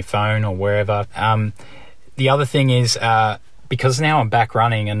just on your phone or wherever. The other thing is, because now I'm back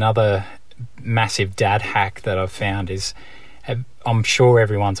running, another massive dad hack that I've found is, I'm sure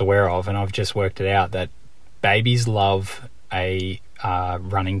everyone's aware of, and I've just worked it out, that babies love a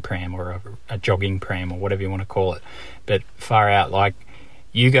running pram or a jogging pram or whatever you want to call it. But far out, like,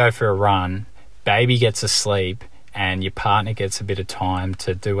 you go for a run, baby gets asleep, and your partner gets a bit of time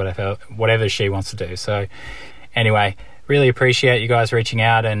to do whatever she wants to do. So anyway, really appreciate you guys reaching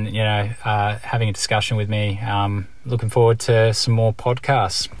out and having a discussion with me. Looking forward to some more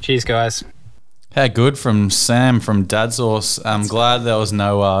podcasts. Cheers, guys. How good from Sam from Dad Sauce. I'm glad there was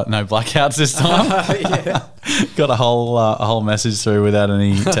no blackouts this time. Got a whole message through without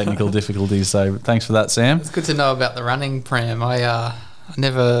any technical difficulties. So thanks for that, Sam. It's good to know about the running pram. I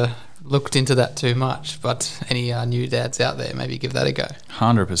never looked into that too much, but any new dads out there, maybe give that a go.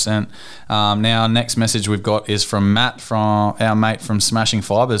 100%. Now, next message we've got is from Matt, from our mate from Smashing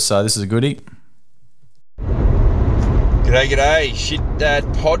Fibers. So this is a goodie. G'day, shit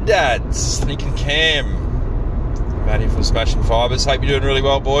dad, pod dads, Nick and Cam. Matt here from Smashing Fibers. Hope you're doing really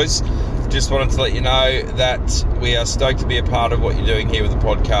well, boys. Just wanted to let you know that we are stoked to be a part of what you're doing here with the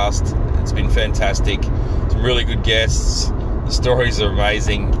podcast. It's been fantastic. Some really good guests. The stories are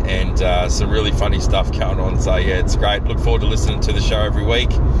amazing, and some really funny stuff going on. So yeah, it's great. Look forward to listening to the show every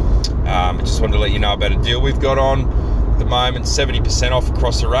week. I just wanted to let you know about a deal we've got on at the moment, 70% off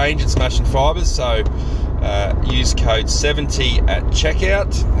across the range at Smashing Fibres. So use code 70 at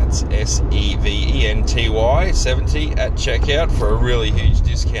checkout. That's SEVENTY 70 at checkout for a really huge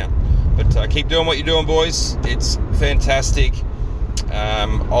discount. But keep doing what you're doing, boys. It's fantastic.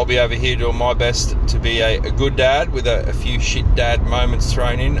 I'll be over here doing my best to be a good dad with a few shit dad moments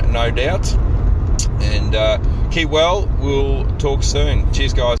thrown in, no doubt. And keep well. We'll talk soon.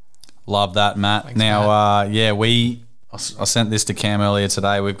 Cheers, guys. Love that, Matt. Thanks, now, I sent this to Cam earlier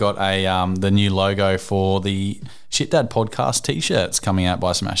today. We've got the new logo for the Shit Dad podcast t-shirts coming out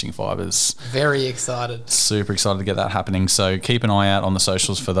by Smashing Fibres. Very excited. Super excited to get that happening. So keep an eye out on the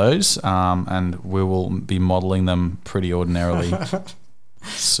socials for those, and we will be modelling them pretty ordinarily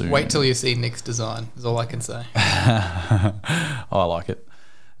soon. Wait till you see Nick's design, is all I can say. I like it.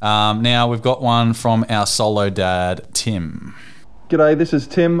 Now we've got one from our solo dad, Tim. G'day, this is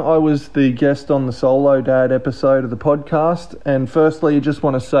Tim. I was the guest on the Solo Dad episode of the podcast, and firstly I just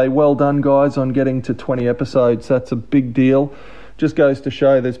want to say well done guys on getting to 20 episodes. That's a big deal. Just goes to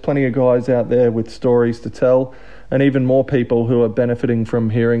show there's plenty of guys out there with stories to tell, and even more people who are benefiting from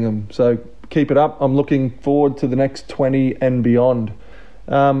hearing them. So keep it up. I'm looking forward to the next 20 and beyond.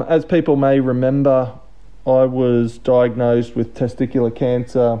 As people may remember, I was diagnosed with testicular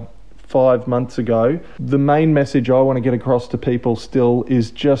cancer 5 months ago. The main message I want to get across to people still is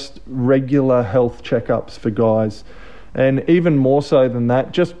just regular health checkups for guys. And even more so than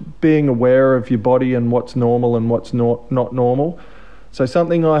that, just being aware of your body and what's normal and what's not normal. So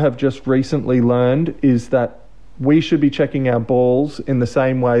something I have just recently learned is that we should be checking our balls in the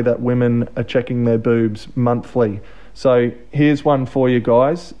same way that women are checking their boobs monthly. So here's one for you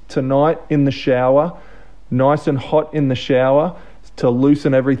guys. Tonight in the shower, nice and hot in the shower, to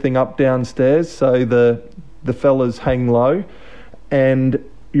loosen everything up downstairs so the fellas hang low, and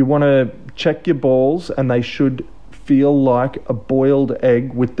you want to check your balls and they should feel like a boiled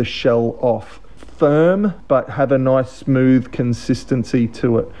egg with the shell off. Firm but have a nice smooth consistency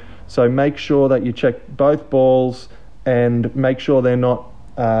to it. So make sure that you check both balls and make sure they're not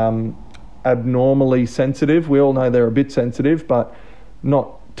abnormally sensitive. We all know they're a bit sensitive, but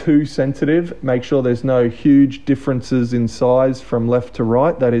not too sensitive. Make sure there's no huge differences in size from left to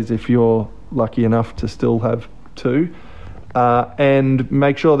right. That is, if you're lucky enough to still have two. And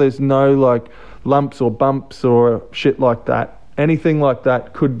make sure there's no like lumps or bumps or shit like that. Anything like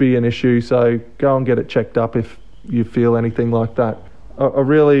that could be an issue, so go and get it checked up if you feel anything like that. I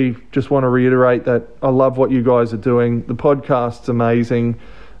really just want to reiterate that I love what you guys are doing. The podcast's amazing.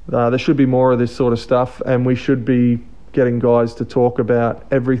 There should be more of this sort of stuff, and we should be getting guys to talk about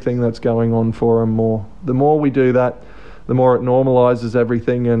everything that's going on for them more. The more we do that, the more it normalises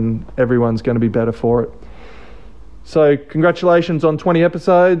everything, and everyone's going to be better for it. So congratulations on 20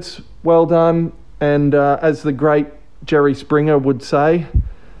 episodes. Well done. And as the great Jerry Springer would say,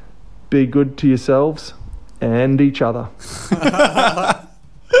 be good to yourselves and each other.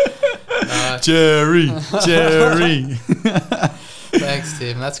 Jerry. Thanks,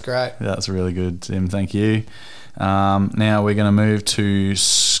 Tim. That's great. That's really good, Tim. Thank you. Now we're going to move to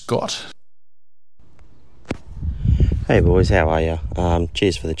Scott. Hey boys, how are you?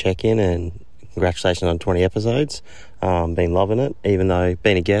 Cheers for the check-in and congratulations on 20 episodes. Been loving it, even though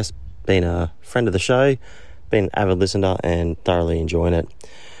being a guest, being a friend of the show, been an avid listener and thoroughly enjoying it.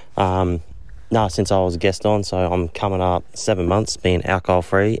 Since I was a guest on, so I'm coming up 7 months being alcohol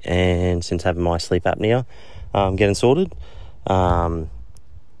free, and since having my sleep apnea getting sorted. In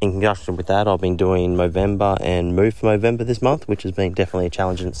conjunction with that, I've been doing Movember and Move for Movember this month, which has been definitely a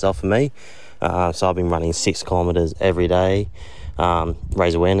challenge in itself for me. So I've been running 6 kilometres every day,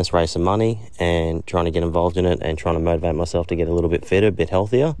 raise awareness, raise some money, and trying to get involved in it and trying to motivate myself to get a little bit fitter, a bit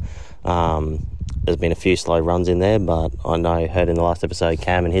healthier. There's been a few slow runs in there, but I heard in the last episode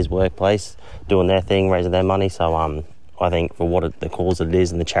Cam and his workplace doing their thing, raising their money. So I think for what the cause it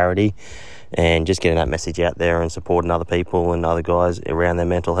is and the charity, and just getting that message out there and supporting other people and other guys around their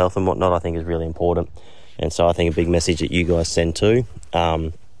mental health and whatnot, I think is really important. And so I think a big message that you guys send too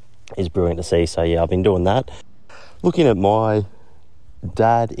is brilliant to see. So yeah, I've been doing that. Looking at my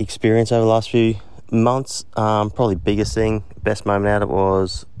dad experience over the last few months, probably biggest thing, best moment out of it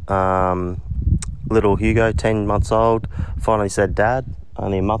was little Hugo, 10 months old, finally said dad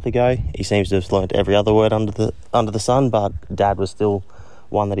only a month ago. He seems to have learned every other word under the sun, but dad was still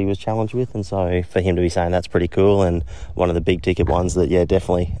one that he was challenged with, and so for him to be saying that's pretty cool, and one of the big ticket ones that, yeah,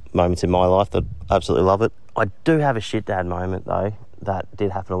 definitely moments in my life that I absolutely love it. I do have a shit dad moment though that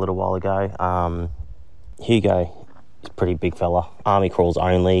did happen a little while ago. Hugo is a pretty big fella, army crawls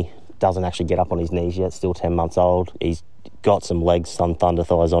only, doesn't actually get up on his knees yet, still 10 months old. He's got some legs, some thunder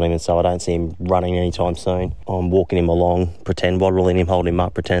thighs on him, and so I don't see him running anytime soon. I'm walking him along, waddling him, holding him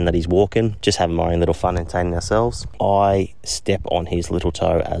up, pretending that he's walking, just having my own little fun entertaining ourselves. I step on his little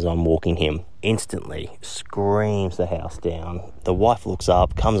toe as I'm walking him. Instantly screams the house down. The wife looks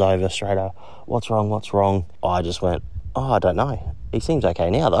up, comes over straight up. What's wrong? I just went, I don't know. He seems okay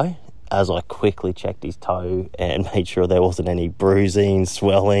now though. As I quickly checked his toe and made sure there wasn't any bruising,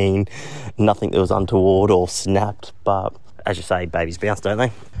 swelling, nothing that was untoward or snapped. But as you say, babies bounce, don't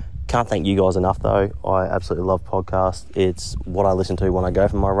they? Can't thank you guys enough though. I absolutely love podcasts. It's what I listen to when I go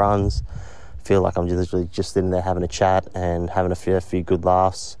for my runs. Feel like I'm literally just sitting there having a chat and having a few good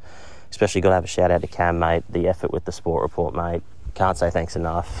laughs. Especially got to have a shout out to Cam, mate. The effort with the sport report, mate. Can't say thanks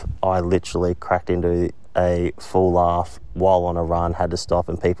enough. I literally cracked into a full laugh while on a run, had to stop,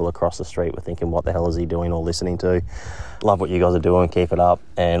 and people across the street were thinking, what the hell is he doing or listening to? Love what you guys are doing, keep it up,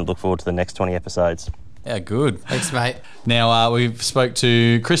 and look forward to the next 20 episodes. Yeah, good. Thanks, mate. Now, we spoke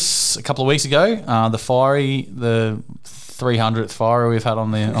to Chris a couple of weeks ago, the 300th fiery we've had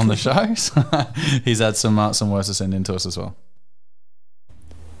on the show. So he's had some words to send in to us as well.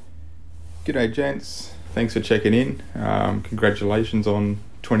 G'day, gents. Thanks for checking in. Congratulations on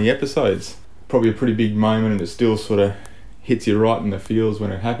 20 episodes. Probably a pretty big moment, and it still sort of hits you right in the feels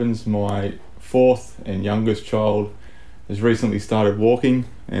when it happens. My fourth and youngest child has recently started walking,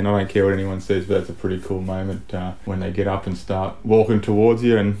 and I don't care what anyone says, but that's a pretty cool moment when they get up and start walking towards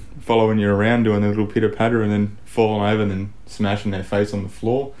you and following you around, doing a little pitter-patter and then falling over and then smashing their face on the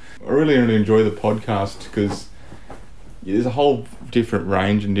floor. I really enjoy the podcast because there's a whole different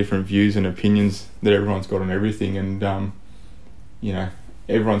range and different views and opinions that everyone's got on everything, and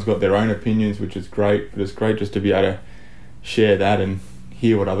everyone's got their own opinions, which is great, but it's great just to be able to share that and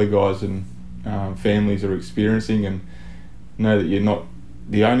hear what other guys and families are experiencing, and know that you're not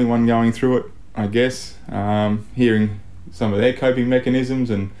the only one going through it, I guess. Hearing some of their coping mechanisms,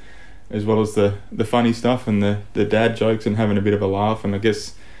 and as well as the funny stuff and the dad jokes, and having a bit of a laugh. And I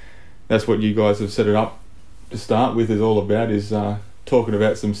guess that's what you guys have set it up to start with, is all about, is talking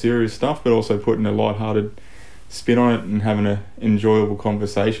about some serious stuff, but also putting a lighthearted spin on it and having an enjoyable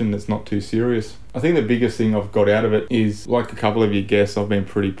conversation that's not too serious. I think the biggest thing I've got out of it is, like a couple of you guests, I've been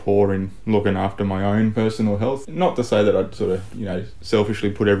pretty poor in looking after my own personal health. Not to say that I'd sort of, selfishly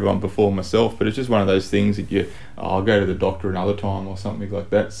put everyone before myself, but it's just one of those things that I'll go to the doctor another time or something like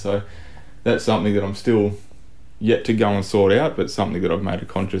that. So that's something that I'm still yet to go and sort out, but something that I've made a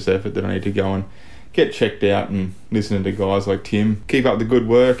conscious effort that I need to go and get checked out, and listening to guys like Tim. Keep up the good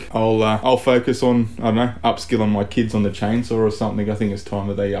work. I'll focus on, upskilling my kids on the chainsaw or something. I think it's time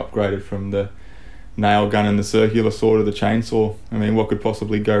that they upgraded from the nail gun and the circular saw to the chainsaw. I mean, what could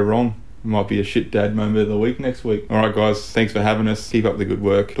possibly go wrong? It might be a shit dad moment of the week next week. All right, guys, thanks for having us. Keep up the good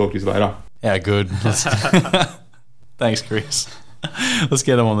work. Talk to you later. Yeah, good. Thanks, Chris. Let's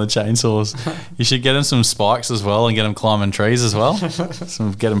get them on the chainsaws. You should get them some spikes as well, and get them climbing trees as well.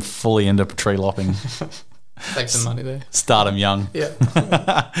 Get them fully into tree lopping. Take some money there. Start them young. Yeah.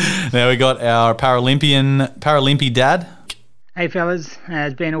 Now we got our Paralympic dad. Hey fellas,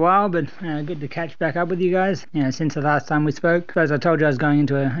 it's been a while, but good to catch back up with you guys. Since the last time we spoke, as I told you, I was going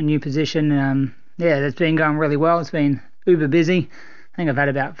into a new position. That's been going really well. It's been uber busy. I think I've had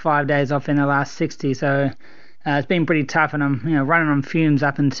about 5 days off in the last 60, so it's been pretty tough, and I'm running on fumes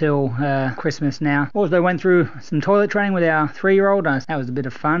up until Christmas now. Also went through some toilet training with our 3-year-old. That was a bit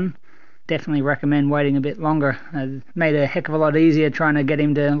of fun. Definitely recommend waiting a bit longer. It made it a heck of a lot easier trying to get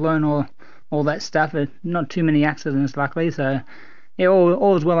him to learn all that stuff. Not too many accidents, luckily. So yeah,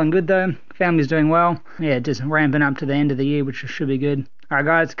 all is well and good though. Family's doing well. Yeah, just ramping up to the end of the year, which should be good. All right,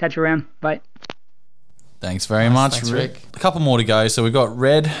 guys, catch you around. Bye. Thanks very much, thanks, Rick. A couple more to go. So we've got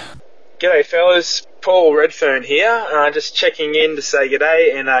Red. G'day fellas, Paul Redfern here, just checking in to say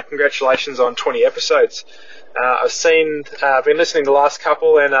g'day and congratulations on 20 episodes. I've been listening to the last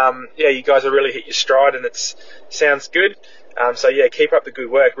couple, and you guys have really hit your stride, and it sounds good. Keep up the good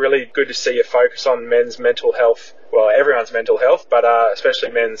work. Really good to see you focus on men's mental health. Well, everyone's mental health, but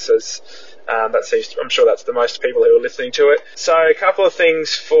especially men's, as I'm sure that's the most people who are listening to it. So a couple of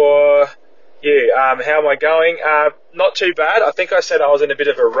things for you. How am I going? Not too bad. I think I said I was in a bit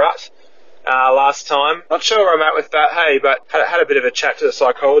of a rut last time. Not sure where I'm at with that, but had a bit of a chat to the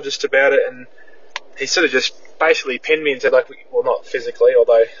psychologist about it, and he sort of just basically pinned me and said, well, not physically,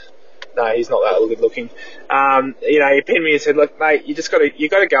 although no, he's not that good looking. He pinned me and said, look, mate, you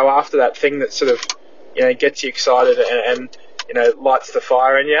got to go after that thing that sort of, gets you excited and lights the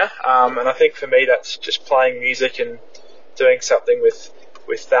fire in you. And I think for me, that's just playing music and doing something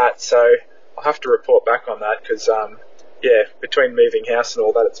with that. So I'll have to report back on that because, between moving house and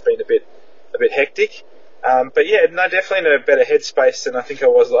all that, it's been a bit hectic. But yeah, no, definitely in a better headspace than I think I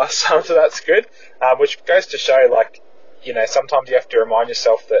was last time, so that's good. Which goes to show, like, you know, sometimes you have to remind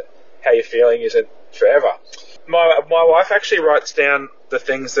yourself that how you're feeling isn't forever. My wife actually writes down the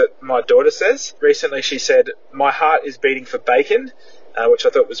things that my daughter says. Recently she said, "My heart is beating for bacon," which I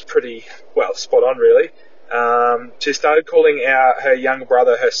thought was pretty, well, spot on really. She started calling her younger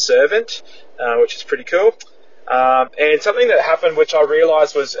brother her servant, which is pretty cool. And something that happened, which I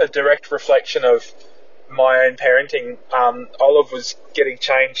realised was a direct reflection of my own parenting. Olive was getting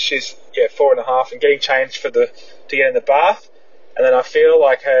changed. She's 4.5, and getting changed to get in the bath. And then I feel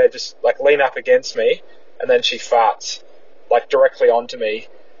like her just like lean up against me, and then she farts like directly onto me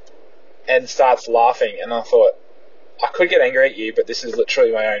and starts laughing. And I thought, I could get angry at you, but this is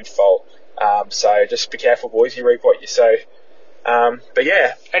literally my own fault. So just be careful, boys. You reap what you sow. But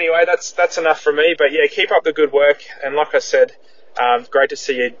yeah, anyway, that's enough from me. But yeah, keep up the good work. And like I said, great to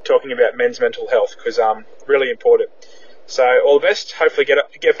see you talking about men's mental health, because really important. So all the best. Hopefully get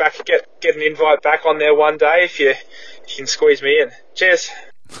an invite back on there one day if you can squeeze me in. Cheers.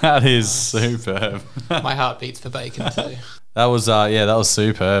 That is superb. My heart beats for bacon too. That was that was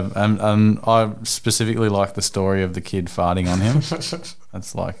superb. And I specifically like the story of the kid farting on him.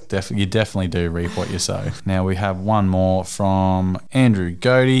 That's like you definitely do reap what you sow. Now we have one more from Andrew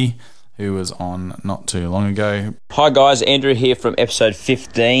Godey, who was on not too long ago. Hi guys, Andrew here from episode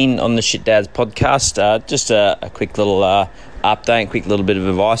 15 on the Shit Dads podcast. Just a quick little update, quick little bit of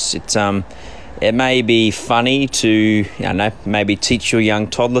advice. It may be funny to, maybe teach your young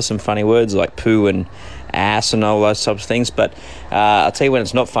toddler some funny words like poo and ass and all those types of things, but I'll tell you when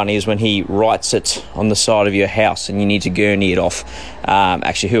it's not funny is when he writes it on the side of your house and you need to gurney it off.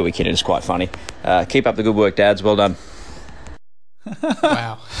 Actually, who are we kidding? It's quite funny. Keep up the good work, dads. Well done.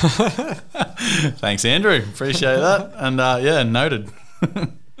 Wow. Thanks, Andrew. Appreciate that. And noted.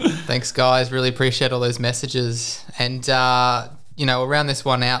 Thanks, guys. Really appreciate all those messages. And around this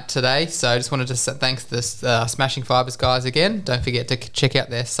one out today. So I just wanted to say thanks to the Smashing Fibers guys again. Don't forget to check out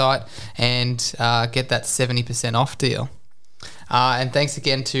their site and get that 70% off deal. And thanks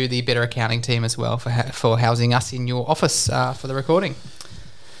again to the Better Accounting team as well for housing us in your office for the recording.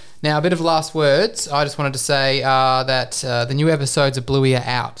 Now, a bit of last words. I just wanted to say that the new episodes of Bluey are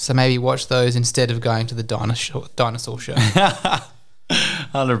out, so maybe watch those instead of going to the dinosaur show.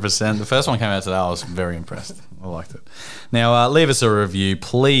 100%. The first one came out today. I was very impressed. I liked it. Now, leave us a review,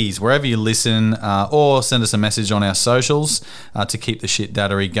 please, wherever you listen, or send us a message on our socials to keep the shit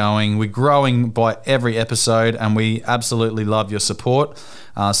daddery going. We're growing by every episode, and we absolutely love your support.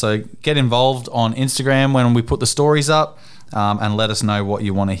 So get involved on Instagram when we put the stories up, and let us know what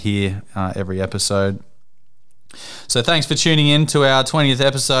you want to hear every episode. So thanks for tuning in to our 20th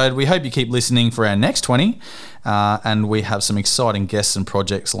episode. We hope you keep listening for our next 20, and we have some exciting guests and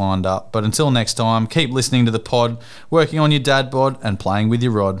projects lined up. But until next time, keep listening to the pod, working on your dad bod, and playing with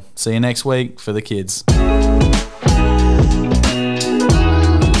your rod. See you next week for the kids.